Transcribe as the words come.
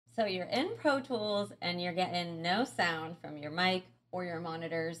So you're in Pro Tools and you're getting no sound from your mic or your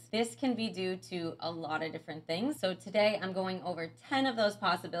monitors. This can be due to a lot of different things. So today I'm going over 10 of those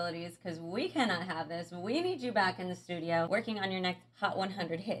possibilities because we cannot have this. We need you back in the studio working on your next Hot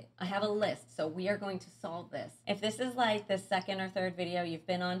 100 hit. I have a list, so we are going to solve this. If this is like the second or third video you've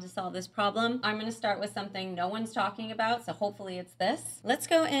been on to solve this problem, I'm gonna start with something no one's talking about, so hopefully it's this. Let's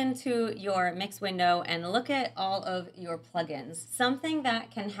go into your mix window and look at all of your plugins. Something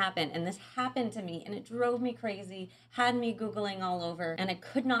that can happen, and this happened to me and it drove me crazy, had me Googling all over, and I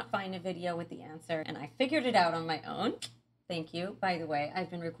could not find a video with the answer, and I figured it out on my own. Thank you. By the way,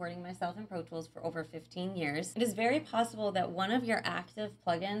 I've been recording myself in Pro Tools for over 15 years. It is very possible that one of your active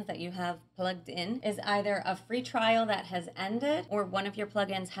plugins that you have plugged in is either a free trial that has ended, or one of your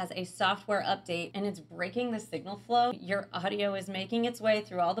plugins has a software update and it's breaking the signal flow. Your audio is making its way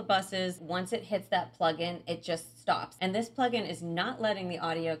through all the buses. Once it hits that plugin, it just stops. And this plugin is not letting the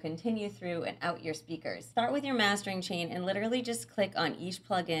audio continue through and out your speakers. Start with your mastering chain and literally just click on each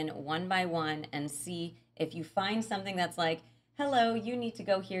plugin one by one and see if you find something that's like, hello, you need to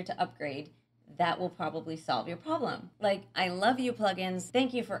go here to upgrade. That will probably solve your problem. Like, I love you plugins.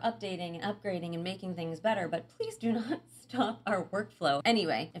 Thank you for updating and upgrading and making things better, but please do not stop our workflow.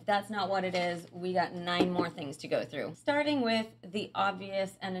 Anyway, if that's not what it is, we got 9 more things to go through. Starting with the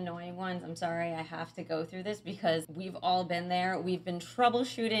obvious and annoying ones. I'm sorry, I have to go through this because we've all been there. We've been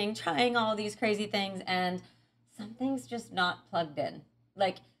troubleshooting, trying all these crazy things, and something's just not plugged in.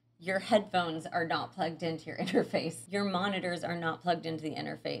 Like, your headphones are not plugged into your interface. Your monitors are not plugged into the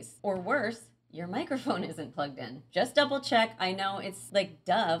interface. Or worse, your microphone isn't plugged in. Just double check. I know it's like,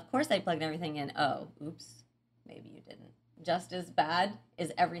 duh, of course I plugged everything in. Oh, oops, maybe you didn't. Just as bad,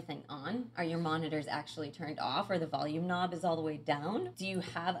 is everything on? Are your monitors actually turned off, or the volume knob is all the way down? Do you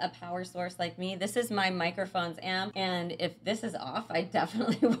have a power source like me? This is my microphone's amp, and if this is off, I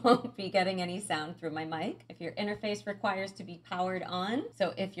definitely won't be getting any sound through my mic. If your interface requires to be powered on,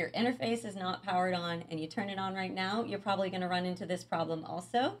 so if your interface is not powered on and you turn it on right now, you're probably gonna run into this problem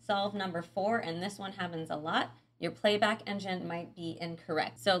also. Solve number 4, and this one happens a lot. Your playback engine might be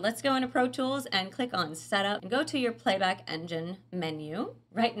incorrect. So let's go into Pro Tools and click on Setup and go to your playback engine menu.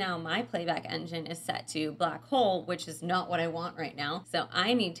 Right now, my playback engine is set to Black Hole, which is not what I want right now. So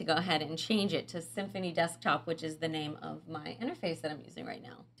I need to go ahead and change it to Symphony Desktop, which is the name of my interface that I'm using right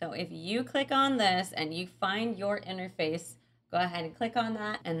now. So if you click on this and you find your interface, go ahead and click on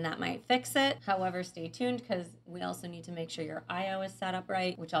that, and that might fix it. However, stay tuned because we also need to make sure your I/O is set up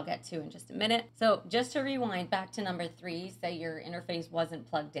right, which I'll get to in just a minute. So just to rewind back to number 3, say your interface wasn't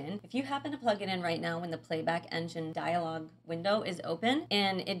plugged in. If you happen to plug it in right now when the playback engine dialog window is open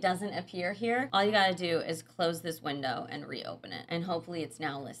and it doesn't appear here, all you gotta do is close this window and reopen it. And hopefully it's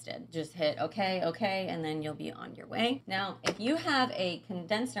now listed. Just hit okay, okay, and then you'll be on your way. Now, if you have a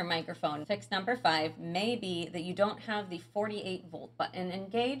condenser microphone, fix number 5 may be that you don't have the 48-volt button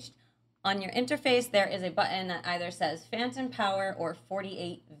engaged. On your interface, there is a button that either says phantom power or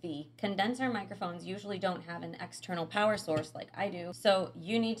 48V. Condenser microphones usually don't have an external power source like I do, so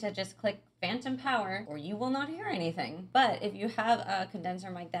you need to just click phantom power or you will not hear anything. But if you have a condenser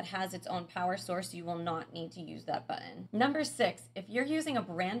mic that has its own power source, you will not need to use that button. Number 6, if you're using a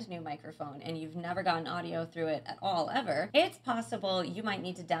brand new microphone and you've never gotten audio through it at all ever, it's possible you might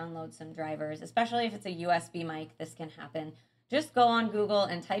need to download some drivers, especially if it's a USB mic. This can happen. Just go on Google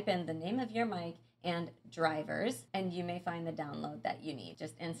and type in the name of your mic and drivers, and you may find the download that you need.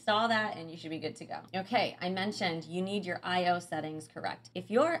 Just install that and you should be good to go. Okay, I mentioned you need your I/O settings correct. If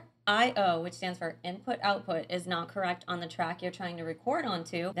your I/O, which stands for input output, is not correct on the track you're trying to record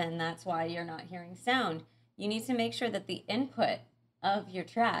onto, then that's why you're not hearing sound. You need to make sure that the input of your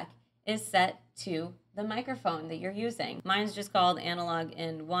track is set to the microphone that you're using. Mine's just called analog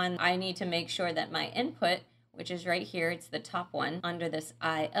in 1. I need to make sure that my input, which is right here, it's the top one under this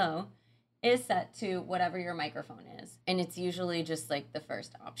I/O, is set to whatever your microphone is. And it's usually just like the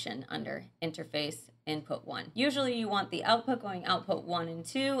first option under interface input 1. Usually you want the output going output 1 and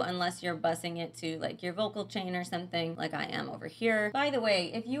 2, unless you're busing it to like your vocal chain or something like I am over here. By the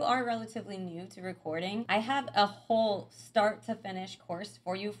way, if you are relatively new to recording, I have a whole start to finish course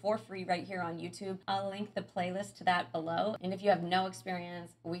for you for free right here on YouTube. I'll link the playlist to that below. And if you have no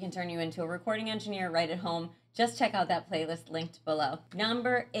experience, we can turn you into a recording engineer right at home. Just check out that playlist linked below.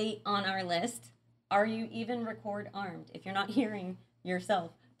 Number 8 on our list, are you even record armed? If you're not hearing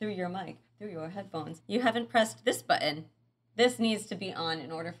yourself through your mic, through your headphones, you haven't pressed this button. This needs to be on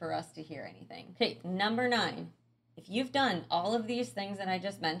in order for us to hear anything. Okay, number 9, If you've done all of these things that I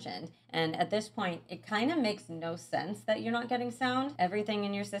just mentioned, and at this point, it kind of makes no sense that you're not getting sound, everything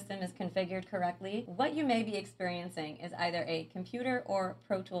in your system is configured correctly, what you may be experiencing is either a computer or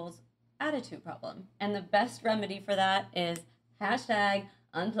Pro Tools attitude problem. And the best remedy for that is hashtag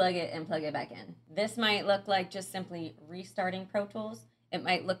unplug it and plug it back in. This might look like just simply restarting Pro Tools. It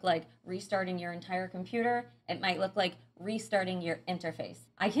might look like restarting your entire computer. It might look like restarting your interface.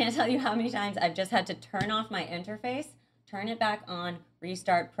 I can't tell you how many times I've just had to turn off my interface, turn it back on,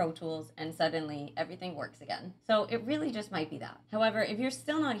 restart Pro Tools, and suddenly everything works again. So it really just might be that. However, if you're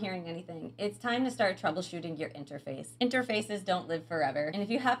still not hearing anything, it's time to start troubleshooting your interface. Interfaces don't live forever. And if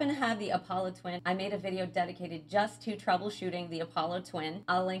you happen to have the Apollo Twin, I made a video dedicated just to troubleshooting the Apollo Twin.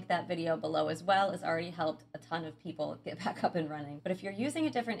 I'll link that video below as well. It's already helped a ton of people get back up and running. But if you're using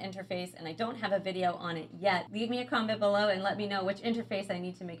a different interface and I don't have a video on it yet, leave me a comment below and let me know which interface I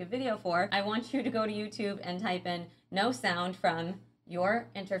need to make a video for. I want you to go to YouTube and type in no sound from your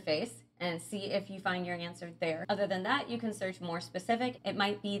interface and see if you find your answer there. Other than that, you can search more specific. It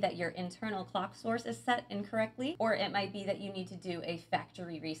might be that your internal clock source is set incorrectly, or it might be that you need to do a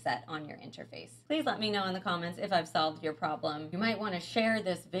factory reset on your interface. Please let me know in the comments if I've solved your problem. You might want to share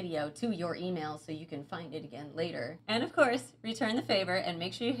this video to your email so you can find it again later. And of course, return the favor and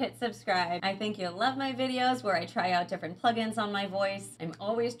make sure you hit subscribe. I think you'll love my videos where I try out different plugins on my voice. I'm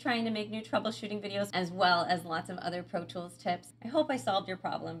always trying to make new troubleshooting videos as well as lots of other Pro Tools tips. I hope I solved your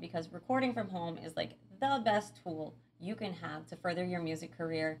problem because recording from home is like the best tool you can have to further your music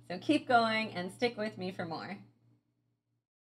career. So keep going and stick with me for more.